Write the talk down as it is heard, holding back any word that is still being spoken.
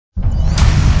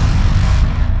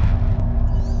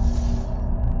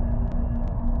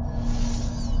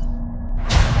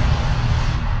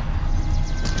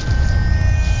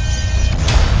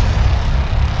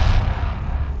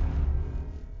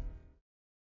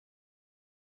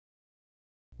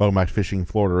Welcome back to Fishing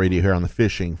Florida Radio here on the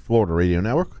Fishing Florida Radio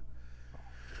Network.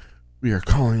 We are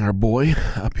calling our boy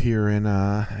up here in,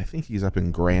 I think he's up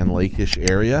in Grand Lake-ish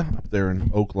area, up there in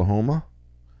Oklahoma.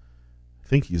 I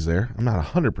think he's there. I'm not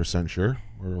 100% sure.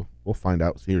 We'll find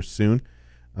out here soon.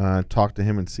 Talk to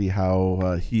him and see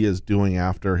how he is doing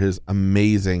after his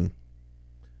amazing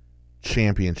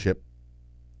championship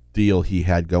deal he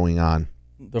had going on.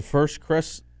 The first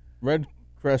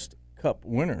Redcrest Cup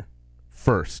winner.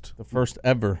 First. The first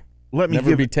ever.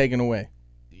 Never be taken away.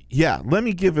 Yeah, let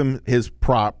me give him his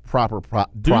proper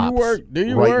props Do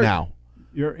you right work? now.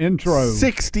 Your intro.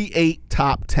 68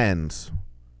 top 10s.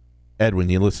 Edwin,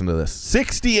 you listen to this.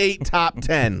 68 top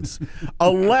 10s.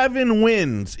 11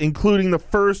 wins, including the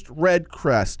first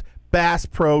Redcrest Bass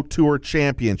Pro Tour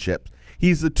Championship.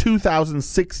 He's the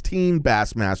 2016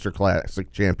 Bassmaster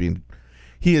Classic champion.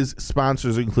 His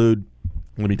sponsors include,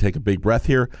 let me take a big breath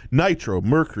here, Nitro,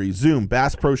 Mercury, Zoom,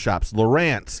 Bass Pro Shops,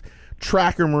 Lowrance,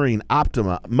 Tracker Marine,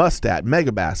 Optima, Mustad,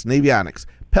 Megabass, Navionics,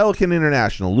 Pelican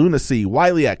International, Luna Sea,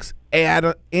 Wiley X,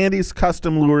 Andy's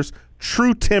Custom Lures,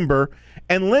 True Timber,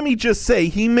 and let me just say,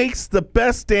 he makes the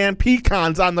best damn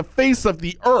pecans on the face of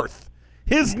the earth.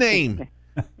 His name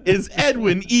is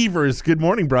Edwin Evers. Good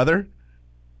morning, brother.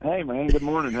 Hey, man. Good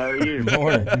morning. How are you? Good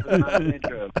morning.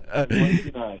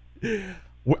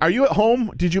 Are you at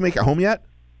home? Did you make it home yet?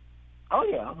 Oh,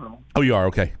 yeah. I'm home. Oh, you are?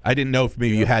 Okay. I didn't know if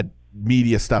maybe you had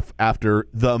media stuff after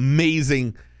the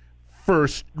amazing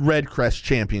first Redcrest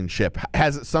Championship.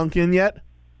 Has it sunk in yet?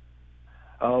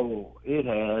 Oh, it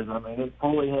has. I mean, it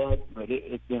fully has, but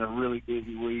it's been a really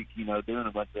busy week, doing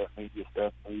a bunch of that media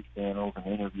stuff, news channels and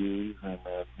interviews, and,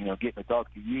 getting to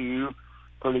talk to you.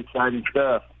 Pretty exciting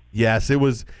stuff. Yes, it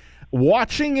was.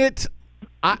 Watching it,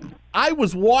 I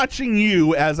was watching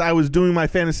you as I was doing my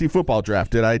fantasy football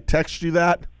draft. Did I text you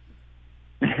that?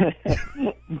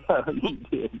 No, you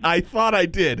didn't. I thought I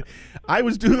did. I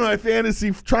was doing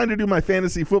trying to do my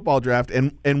fantasy football draft,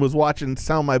 and was watching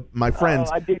some of my friends.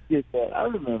 Oh, I did get that. I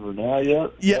remember now. Yeah.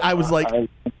 Yeah, I was like,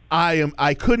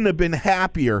 I couldn't have been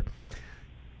happier.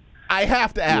 I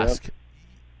have to ask,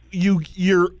 you're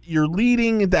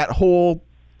leading that whole.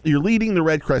 You're leading the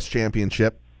Redcrest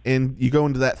Championship, and you go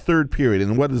into that third period,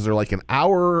 and what is there, like an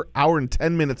hour and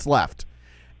 10 minutes left,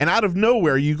 and out of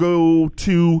nowhere you go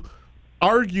to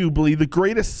arguably the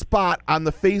greatest spot on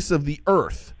the face of the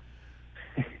earth.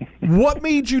 What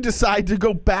made you decide to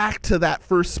go back to that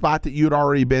first spot that you had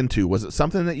already been to? Was it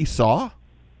something that you saw?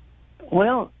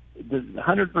 Well,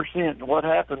 100%. What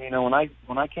happened,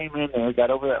 when I came in there,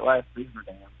 got over that last beaver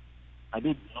dam, I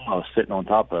didn't know I was sitting on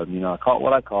top of them. I caught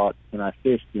what I caught, and I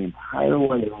fished the entire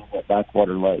way around that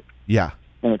backwater lake. Yeah.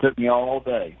 And it took me all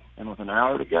day. And with an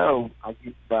hour to go, I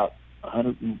get about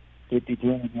 150,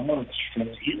 200 yards from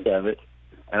the end of it.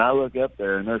 And I look up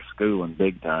there, and they're schooling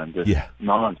big time, just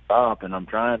nonstop. And I'm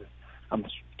kind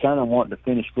of wanting to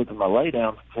finish flipping my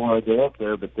laydowns before I get up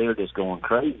there, but they're just going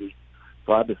crazy.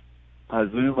 So I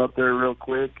zoom up there real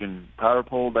quick and power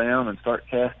pull down and start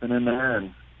casting in there,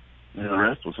 and the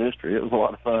rest was history. It was a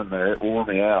lot of fun there. It wore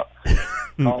me out.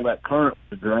 All that current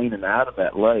was draining out of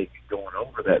that lake, going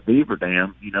over that beaver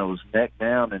dam, was neck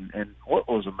down. And what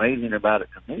was amazing about it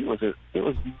to me was it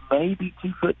was maybe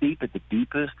 2 foot deep at the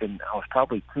deepest, and I was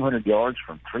probably 200 yards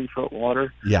from 3 foot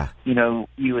water. Yeah.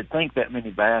 You would think that many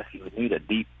bass, you would need a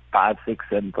deep 5, 6,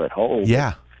 7 foot hole.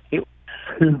 Yeah. It was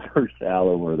super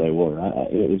shallow where they were.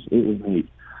 It was neat.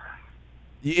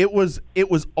 It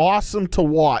was awesome to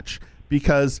watch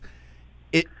because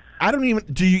I don't even.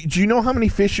 Do you know how many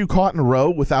fish you caught in a row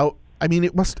without? I mean,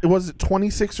 was it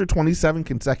 26 or 27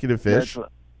 consecutive fish?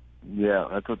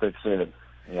 That's what they've said.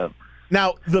 Yep.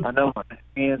 Now I know my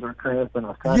hands were cramping. I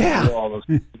was trying to do all those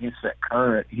against that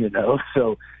current,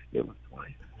 So it was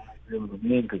like reeling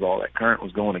them in because all that current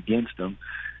was going against them,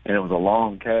 and it was a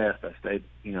long cast. I stayed,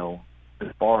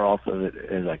 as far off of it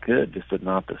as I could, just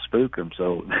not to spook them.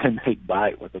 So then they'd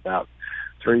bite with about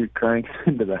 3 cranks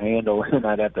into the handle, and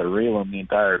I'd have to reel them the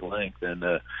entire length. And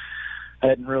I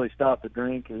hadn't really stopped to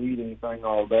drink or eat anything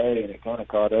all day, and it kind of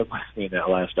caught up with me in that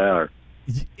last hour.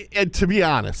 And to be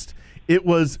honest, it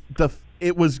was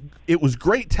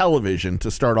great television to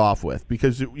start off with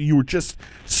because you were just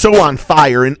so on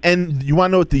fire. And you want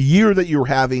to know what the year that you were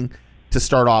having to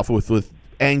start off with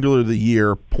Angler of the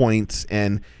Year points,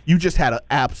 and you just had an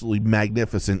absolutely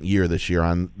magnificent year this year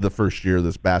on the first year of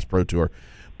this Bass Pro Tour.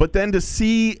 But then to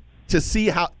see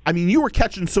how, I mean, you were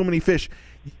catching so many fish.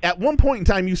 At one point in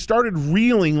time, you started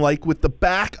reeling like with the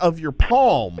back of your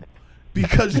palm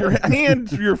because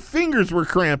your fingers were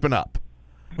cramping up.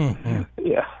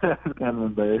 Yeah, that's kind of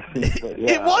embarrassing. But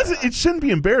yeah. It wasn't. It shouldn't be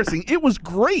embarrassing. It was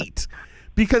great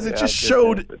because it just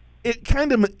showed. It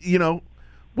kind of,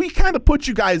 we kind of put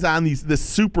you guys on this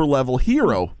super level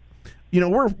hero. You know,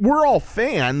 we're all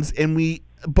fans,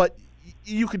 but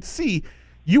you could see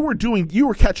you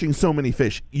were catching so many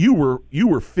fish. You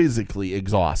were physically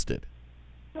exhausted.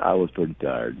 I was pretty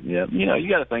tired. Yeah, you know, you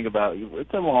got to think about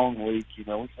it's a long week. You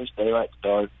know, we fish daylight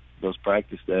start, those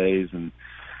practice days, and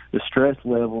the stress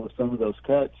level of some of those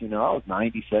cuts. You know, I was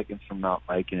 90 seconds from not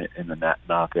making it in the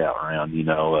knockout round. You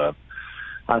know,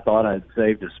 I thought I'd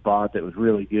saved a spot that was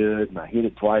really good, and I hit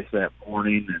it twice that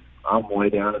morning, and I'm way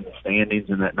down in the standings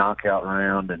in that knockout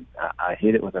round, and I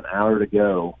hit it with an hour to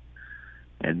go,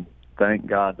 and thank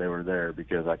God they were there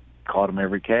because I caught them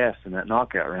every cast in that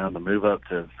knockout round to move up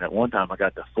to, at one time I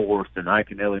got to fourth, and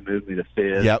Iaconelli moved me to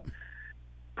fifth. Yep.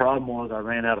 Problem was I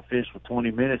ran out of fish with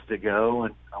 20 minutes to go,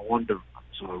 and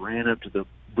so I ran up to the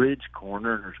bridge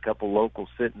corner, and there's a couple locals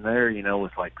sitting there, you know,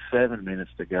 with like 7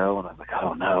 minutes to go, and I was like,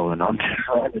 oh no, and I'm just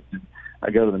running. I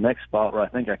go to the next spot where I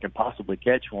think I can possibly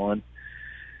catch one,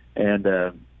 and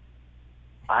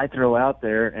I throw out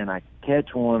there, and I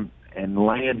catch one and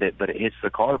land it, but it hits the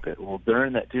carpet. Well,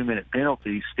 during that 2-minute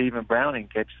penalty, Stephen Browning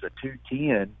catches a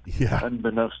 210,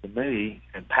 unbeknownst to me,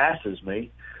 and passes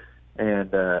me.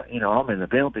 And, you know, I'm in the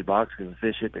penalty box because the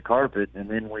fish hit the carpet, and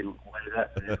then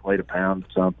that fish weighed a pound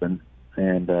or something,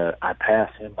 and I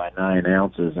pass him by 9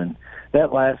 ounces. And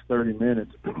that last 30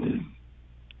 minutes,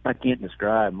 I can't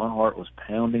describe. My heart was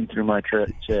pounding through my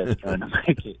chest trying to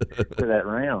make it to that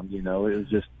round. You know, it was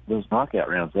just those knockout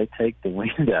rounds. They take the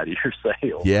wind out of your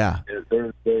sails. Yeah. They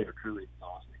are truly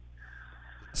exhausting.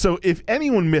 So if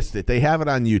anyone missed it, they have it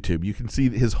on YouTube. You can see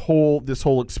this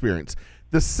whole experience.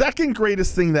 The second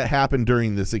greatest thing that happened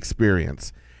during this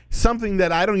experience, something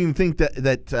that I don't even think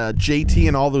that JT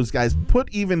and all those guys put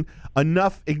even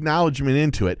enough acknowledgement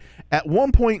into it. At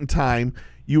one point in time,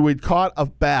 you had caught a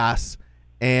bass,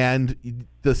 and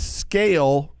the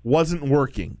scale wasn't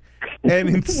working. And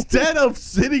instead of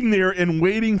sitting there and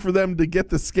waiting for them to get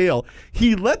the scale,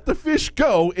 he let the fish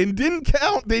go and didn't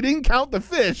count. They didn't count the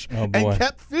fish and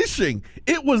kept fishing.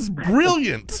 It was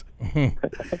brilliant.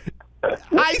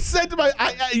 I said to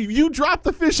you dropped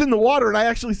the fish in the water, and I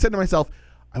actually said to myself,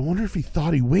 I wonder if he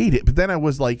thought he weighed it. But then I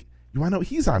was like, you want to know,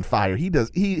 he's on fire.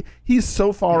 He's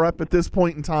so far up at this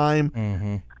point in time.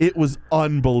 Mm-hmm. It was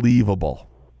unbelievable.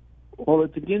 Well,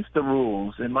 it's against the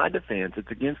rules. In my defense,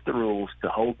 it's against the rules to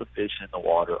hold the fish in the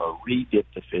water or re-dip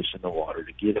the fish in the water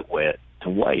to get it wet, to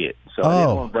weigh it. So I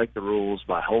didn't want to break the rules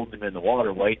by holding him in the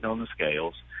water, waiting on the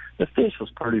scales. The fish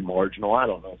was pretty marginal. I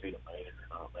don't know if he'd have made it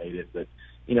or not made it, but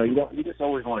you know, you just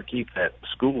always want to keep that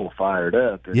school fired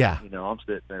up. And, you know, I'm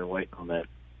sitting there waiting on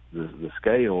the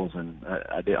scales, and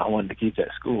I wanted to keep that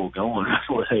school going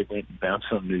before they went and found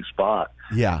some new spot.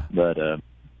 Yeah, but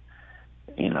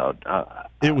you know,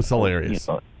 it was hilarious.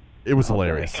 You know, it was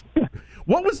hilarious.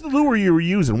 What was the lure you were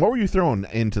using? What were you throwing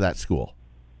into that school?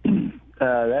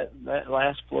 That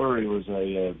last flurry was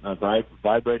a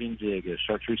vibrating jig, a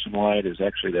chartreuse and white. It was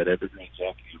actually that evergreen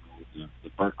jacket, the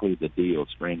Berkeley, the deal.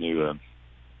 It's brand new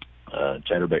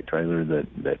chatterbait trailer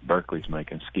that Berkeley's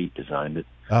making. Skeet designed it.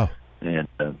 Oh, and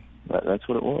that's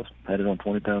what it was. Had it on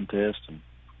 20-pound test and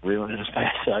reeling it as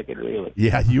fast as I could reel it.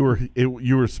 Yeah, you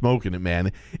were smoking it,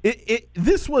 man.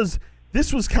 This was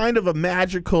kind of a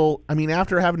magical. I mean,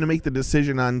 after having to make the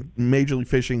decision on Major League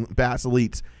Fishing Bass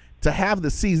Elites, to have the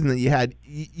season that you had,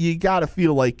 you got to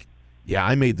feel like, yeah,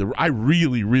 I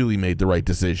really, really made the right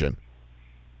decision.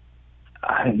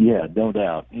 Yeah, no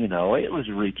doubt. You know, it was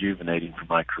rejuvenating for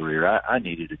my career. I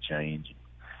needed a change,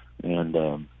 and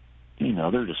you know,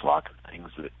 there were just lots of things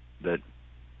that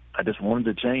I just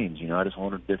wanted to change. You know, I just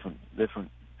wanted different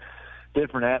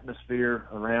atmosphere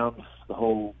around the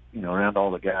whole, you know, around all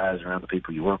the guys, around the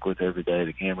people you work with every day,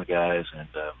 the camera guys, and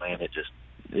man,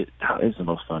 it's the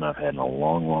most fun I've had in a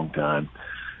long, long time,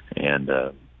 and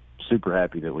super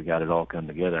happy that we got it all come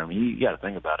together. I mean, you got to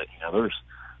think about it. You know, there's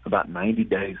about 90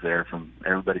 days there from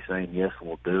everybody saying yes,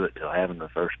 we'll do it, till having the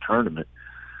first tournament.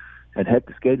 And heck,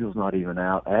 the schedule's not even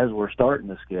out as we're starting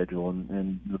the schedule.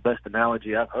 And the best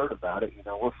analogy I've heard about it, you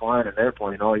know, we're flying an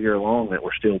airplane all year long that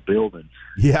we're still building.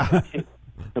 Yeah.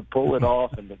 To pull it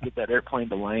off and to get that airplane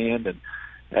to land and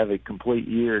have a complete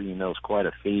year, you know, is quite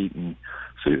a feat. And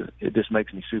so it just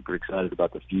makes me super excited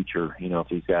about the future. You know, if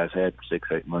these guys had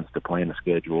 6-8 months to plan a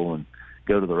schedule and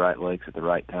go to the right lakes at the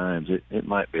right times, it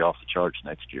might be off the charts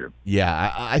next year.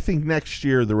 Yeah, I think next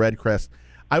year the Redcrest,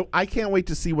 I can't wait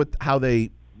to see how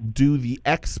they do the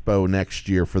expo next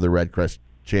year for the Redcrest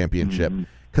Championship,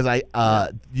 because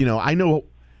you know, I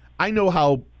know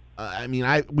how. I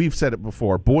mean, we've said it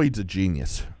before. Boyd's a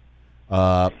genius.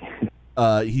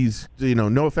 He's, you know,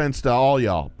 no offense to all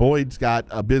y'all, Boyd's got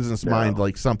a business mind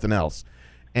like something else,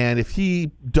 And if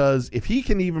he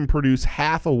can even produce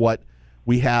half of what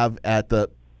we have at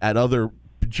other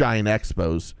giant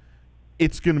expos,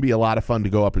 it's going to be a lot of fun to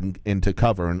go up and to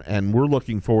cover. And we're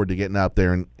looking forward to getting out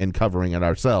there and covering it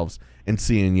ourselves and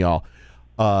seeing y'all.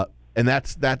 And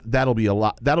that'll be a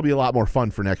lot more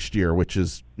fun for next year, which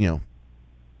is,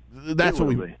 that's what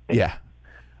we, yeah.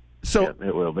 So yeah,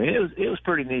 it will be. It was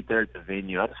pretty neat there at the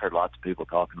venue. I just heard lots of people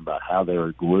talking about how they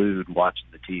were glued watching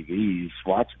the TVs,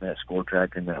 watching that score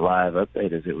track and that live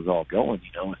update as it was all going.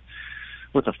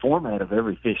 With the format of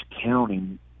every fish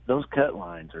counting, those cut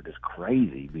lines are just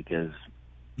crazy because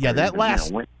that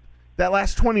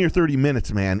last 20 or 30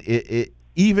 minutes, man. It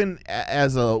even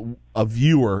as a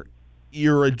viewer,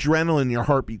 your adrenaline, your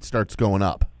heartbeat starts going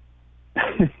up.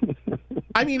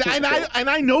 I mean, and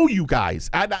I know you guys,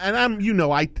 and I'm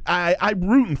I'm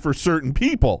rooting for certain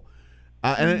people,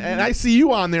 and I see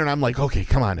you on there, and I'm like, okay,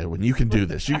 come on, Edwin, you can do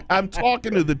this. I'm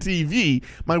talking to the TV.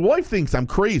 My wife thinks I'm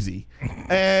crazy,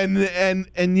 and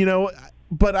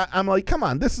but I'm like, come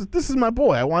on, this is my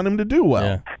boy. I want him to do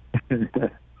well. Yeah.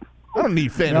 I don't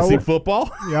need fantasy football.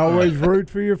 You always root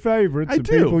for your favorites, I the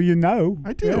do. people you know.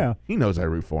 I do. Yeah. He knows I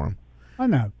root for him. I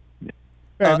know.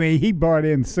 I mean, he brought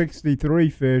in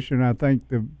 63 fish, and I think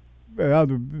the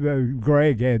other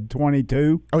Greg had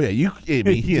 22. Oh, yeah,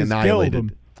 he annihilated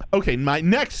him. Okay, my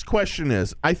next question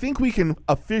is, I think we can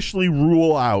officially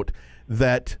rule out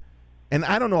that, and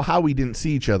I don't know how we didn't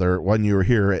see each other when you were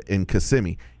here in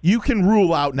Kissimmee. You can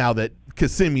rule out now that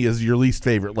Kissimmee is your least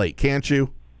favorite lake, can't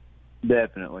you?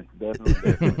 Definitely.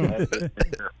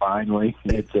 Finally,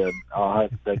 I'll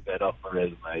have to take that off my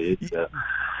resume.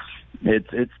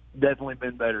 It's definitely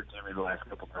been better to me the last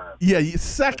couple times. Yeah,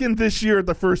 second this year at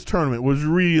the first tournament was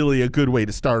really a good way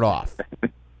to start off.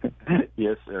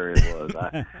 Yes, sir, it was.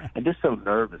 I'm just so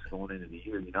nervous going into the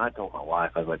year. I told my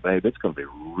wife, I was like, babe, it's going to be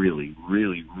really,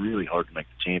 really, really hard to make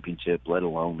the championship, let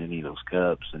alone any of those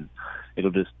cups. And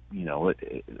it'll just,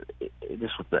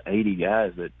 just with the 80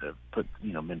 guys that have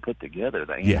been put together,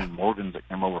 the Andy Morgans that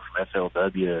come over from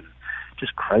FLW, and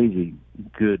just crazy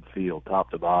good field,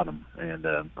 top to bottom. And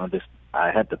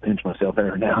I have to pinch myself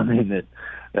every now and then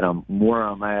that I'm where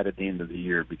I'm at the end of the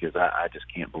year, because I just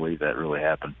can't believe that really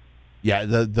happened. Yeah,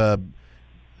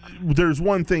 there's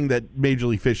one thing that Major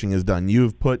League Fishing has done.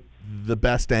 You've put the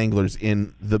best anglers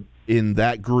in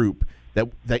that group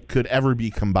that could ever be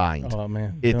combined. Oh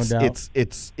man, it's no doubt.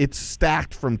 it's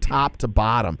stacked from top to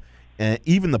bottom, and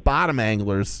even the bottom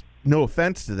anglers. No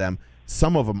offense to them,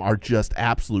 some of them are just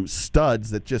absolute studs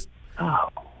that just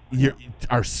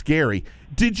are scary.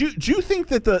 Do you think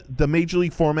that the Major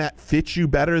League format fits you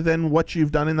better than what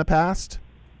you've done in the past?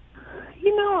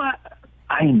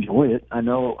 I enjoy it. I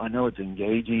know it's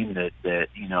engaging. That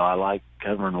I like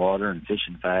covering water and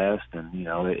fishing fast, and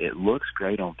it looks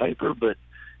great on paper. But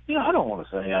I don't want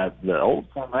to say the old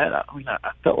format.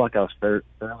 I felt like I was fairly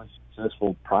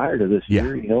successful prior to this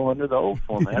year. Under the old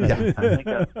format.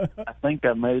 I think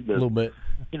I made the a little bit.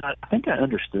 I think I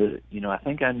understood it. I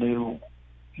think I knew.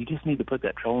 You just need to put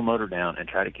that trolling motor down and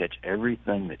try to catch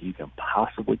everything that you can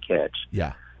possibly catch.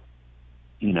 Yeah.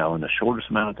 In the shortest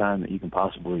amount of time that you can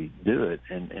possibly do it.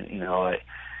 And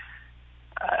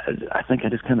I think I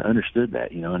just kind of understood that,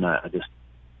 and I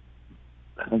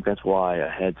think that's why I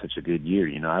had such a good year.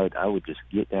 I would just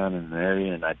get down in an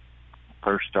area and I'd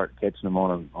first start catching them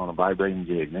on a vibrating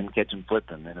jig, and then catch them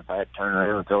flipping. And if I had to turn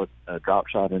around and throw a drop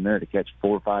shot in there to catch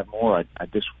 4 or 5 more,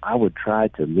 I would try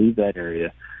to leave that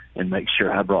area and make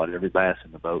sure I brought every bass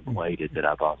in the boat and weighted that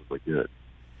I possibly could.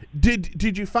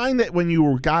 Did you find that when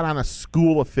you got on a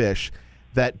school of fish,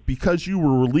 that because you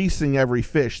were releasing every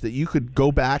fish, that you could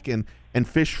go back and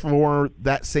fish for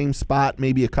that same spot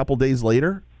maybe a couple days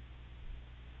later?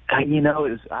 I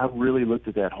really looked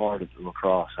at that hard at the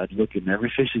lacrosse. I'd look in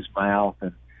every fish's mouth,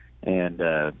 and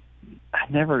I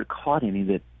never caught any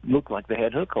that looked like they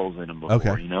had hook holes in them before. Okay.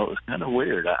 It was kind of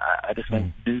weird. I just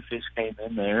think new fish came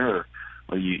in there,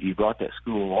 or you brought that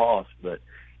school off, but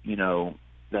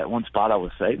that one spot I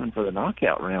was saving for the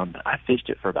knockout round, I fished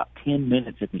it for about 10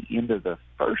 minutes at the end of the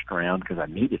first round because I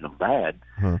needed them bad.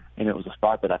 Huh. And it was a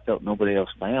spot that I felt nobody else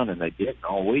found, and they didn't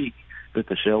all week. With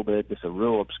the shell bed, just a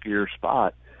real obscure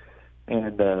spot.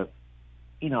 And, I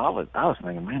was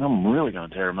thinking, man, I'm really going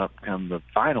to tear them up come the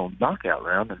final knockout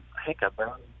round. And, heck, I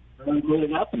really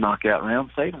got the knockout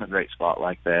round, saving a great spot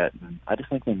like that. And I just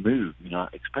think they move,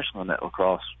 especially on that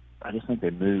lacrosse. I just think they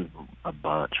move a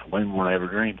bunch, way more than I ever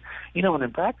dreamed. And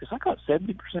in practice, I caught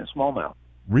 70% smallmouth.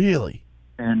 Really?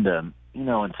 And, and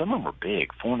some of them were big,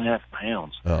 4.5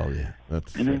 pounds. Oh, yeah.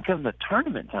 And then come the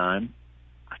tournament time,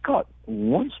 I caught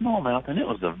 1 smallmouth, and it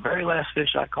was the very last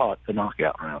fish I caught the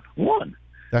knockout round. 1.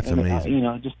 That's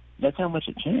amazing. That's how much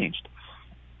it changed.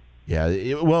 Yeah,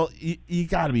 you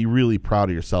got to be really proud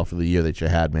of yourself for the year that you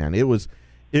had, man. It was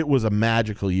a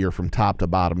magical year from top to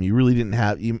bottom. You really didn't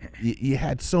have you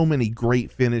had so many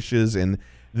great finishes, and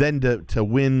then to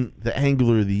win the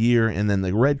Angler of the Year and then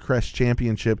the Redcrest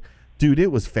Championship, dude,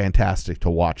 it was fantastic to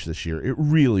watch this year. It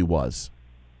really was.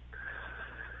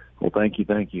 Well, thank you.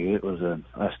 It was you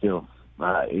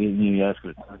asked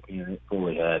what it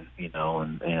fully had,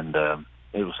 and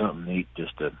it was something neat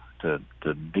just to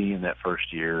be in that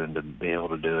first year and to be able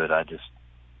to do it.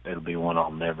 It'll be one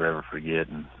I'll never ever forget,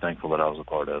 and thankful that I was a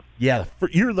part of. Yeah,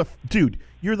 you're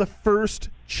the first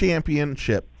champion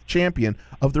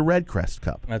of the Redcrest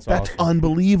Cup. That's awesome.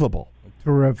 Unbelievable.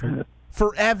 Terrific.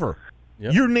 Forever.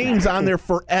 Yep. Your name's on there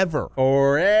forever.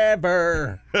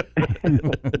 Forever.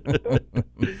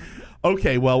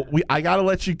 Okay, well, I got to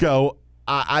let you go.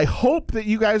 I hope that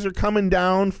you guys are coming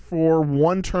down for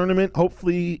one tournament,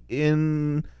 hopefully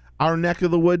in our neck of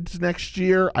the woods next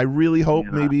year. I really hope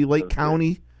maybe Lake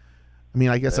County. I mean,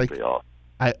 I guess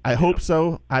I hope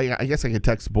so. I guess I could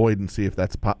text Boyd and see if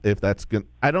that's good.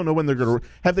 I don't know when they're going to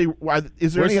have they.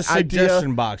 Is there Where's any the suggestion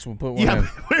idea? box? We'll put one in.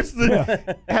 Where's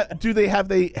the?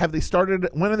 Have they started?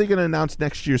 When are they going to announce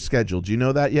next year's schedule? Do you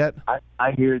know that yet?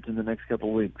 I hear it's in the next couple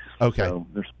of weeks. Okay. So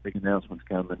there's big announcements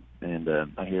coming, and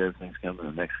I hear everything's coming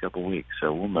in the next couple of weeks.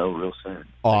 So we'll know real soon.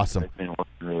 Awesome. They've been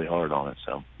working really hard on it.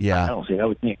 So yeah, I don't see how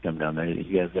we can't come down there.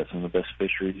 You guys got some of the best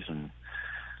fisheries, and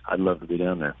I'd love to be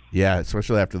down there. Yeah,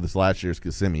 especially after this last year's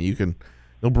Kissimmee.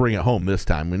 They'll bring it home this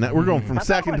time. We're going from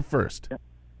second to first.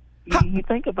 You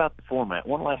think about the format.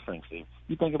 One last thing, Steve.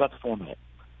 You think about the format.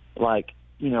 Like,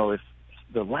 if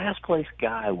the last place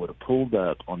guy would have pulled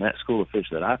up on that school of fish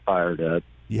that I fired up,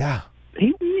 yeah,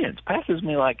 he wins. Passes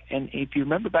me and if you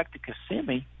remember back to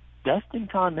Kissimmee, Dustin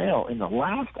Connell in the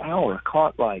last hour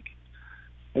caught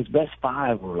his best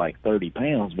 5 were 30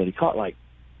 pounds, but he caught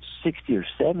 60 or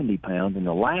 70 pounds in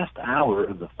the last hour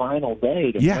of the final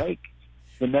day to make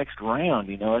the next round.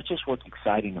 It's just what's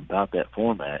exciting about that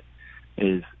format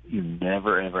is you're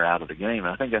never, ever out of the game. And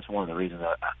I think that's one of the reasons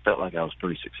I felt like I was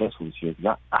pretty successful this year.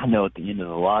 Because I know at the end of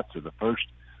the lots of the first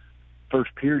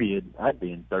period, I'd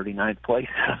be in 39th place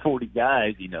out of 40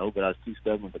 guys, but I was too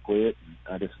stubborn to quit. And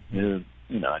I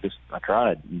just, I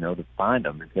tried, to find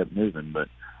them and kept moving. But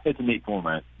it's a neat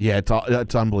format. Yeah,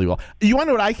 it's unbelievable. You want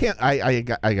to know what I can't? I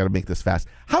got to make this fast.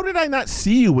 How did I not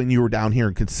see you when you were down here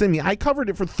in Kissimmee? I covered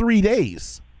it for 3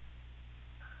 days.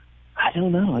 I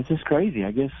don't know. It's just crazy.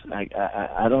 I guess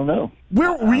I don't know.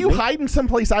 Where were you hiding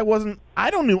someplace I wasn't? I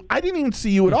don't know. I didn't even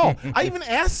see you at all. I even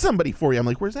asked somebody for you. I'm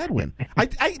like, "Where's Edwin?" I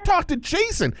talked to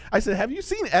Jason. I said, "Have you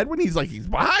seen Edwin?" He's like, "He's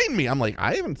behind me." I'm like,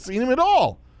 "I haven't seen him at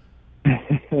all."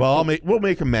 Well, we'll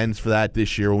make amends for that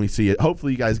this year when we see it.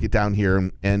 Hopefully, you guys get down here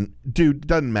and dude,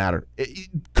 doesn't matter.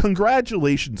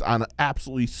 Congratulations on an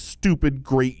absolutely stupid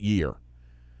great year.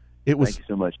 It was. Thank you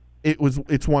so much.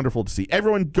 It's wonderful to see.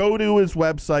 Everyone go to his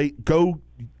website. Go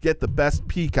get the best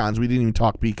pecans. We didn't even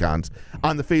talk pecans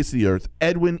on the face of the earth.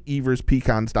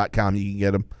 edwinevers.pecans.com. You can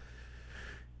get him.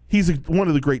 He's one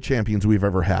of the great champions we've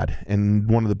ever had and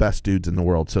one of the best dudes in the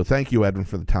world. So thank you, Edwin,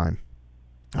 for the time.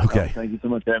 Okay. Oh, thank you so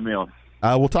much for having me on.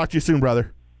 We'll talk to you soon,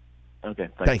 brother. Okay.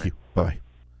 Thank you. Bye-bye.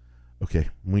 Okay.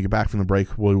 When we get back from the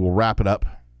break, we will wrap it up.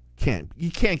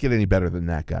 You can't get any better than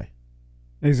that guy.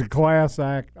 He's a class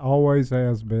act, always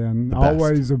has been,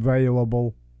 always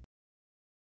available.